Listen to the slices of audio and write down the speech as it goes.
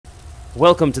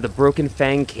Welcome to the Broken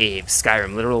Fang Cave,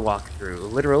 Skyrim, literal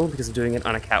walkthrough. Literal, because I'm doing it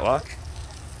on a catwalk.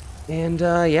 And,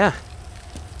 yeah.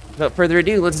 Without further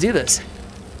ado, let's do this.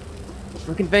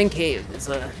 Broken Fang Cave is,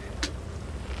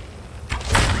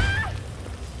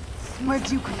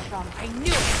 Where'd you come from? I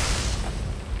knew it!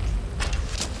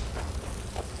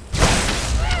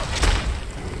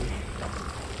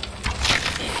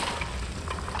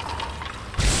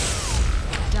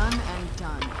 Done and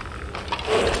done.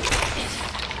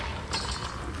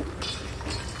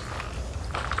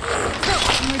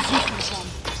 Where'd you come from?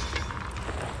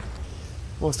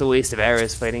 almost a waste of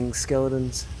arrows fighting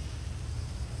skeletons.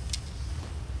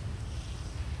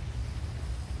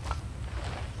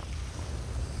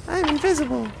 I'm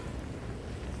invisible.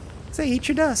 Say, eat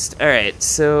your dust. Alright,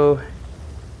 so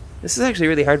this is actually a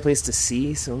really hard place to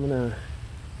see, so I'm gonna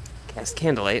cast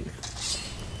Candlelight.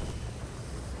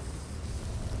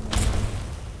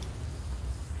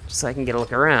 Just so I can get a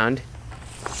look around.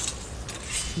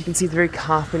 You can see it's very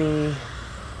coffin-y.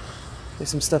 There's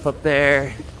some stuff up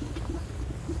there.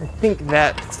 I think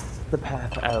that's the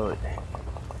path out.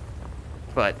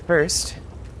 But first,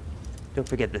 don't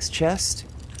forget this chest.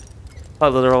 Oh,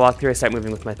 the literal walkthrough, I start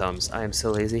moving with my thumbs. I am so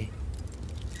lazy.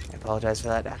 I apologize for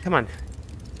that. Ah, come on.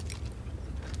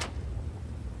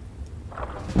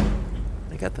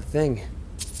 I got the thing.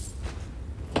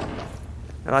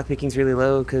 My lockpicking's really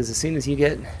low, because as soon as you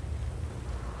get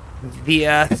the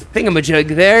thingamajig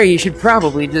there, you should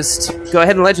probably just go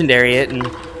ahead and legendary it and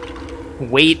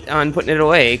wait on putting it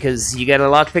away, because you got a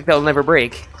lockpick that will never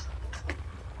break.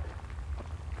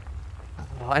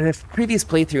 Oh, in a previous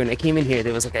playthrough, when I came in here,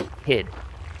 there was like a kid.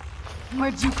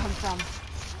 Where'd you come from?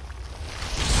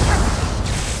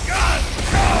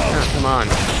 Oh, come on.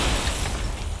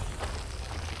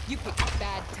 You picked a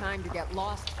bad time to get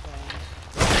lost, friend.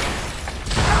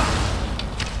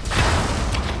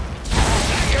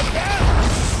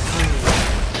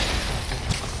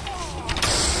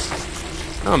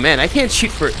 Oh man, I can't shoot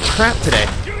for crap today.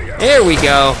 There we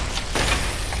go.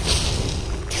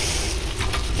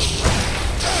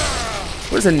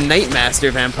 What is a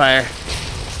Nightmaster vampire?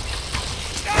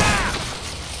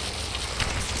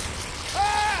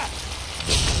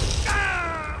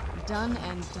 Done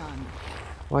and done.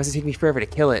 Why does it take me forever to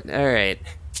kill it? Alright.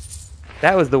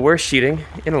 That was the worst shooting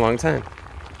in a long time.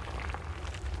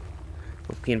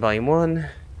 Wolfkeen Volume 1.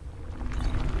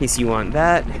 In case you want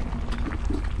that.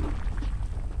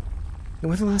 And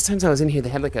one of the last times I was in here, they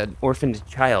had like an orphaned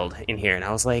child in here, and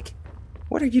I was like,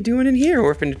 what are you doing in here,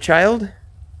 orphaned child?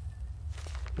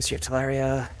 Mr.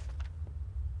 Talaria.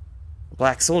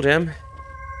 Black Soul Gem.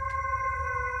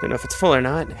 Don't know if it's full or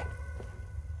not.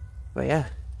 But yeah.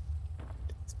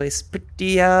 This place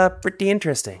is pretty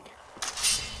interesting.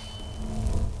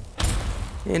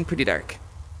 And pretty dark.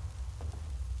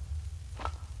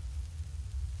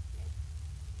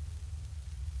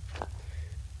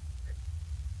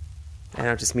 I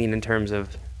don't just mean in terms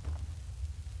of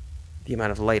the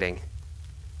amount of lighting.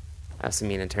 I also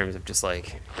mean in terms of just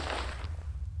like...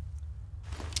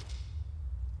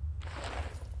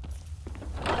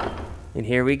 And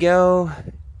here we go.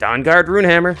 Dawnguard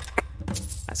Runehammer.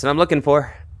 That's what I'm looking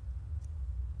for.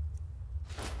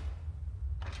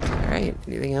 Alright,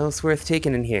 anything else worth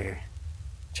taking in here?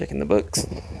 Checking the books.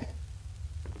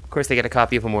 Of course they get a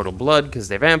copy of Immortal Blood because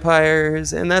they're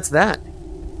vampires, and that's that.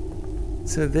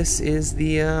 So this is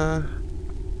the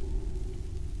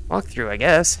walkthrough, I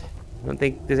guess. I don't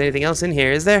think there's anything else in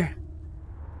here, is there?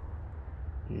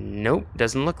 Nope,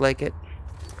 doesn't look like it.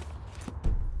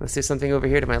 Unless there's something over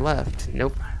here to my left.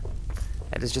 Nope.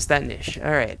 That is just that niche.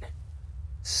 Alright.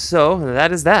 So,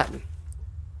 that is that.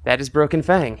 That is Broken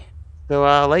Fang. So,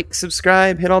 like,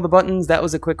 subscribe, hit all the buttons. That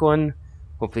was a quick one.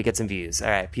 Hopefully get some views.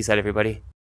 Alright, peace out, everybody.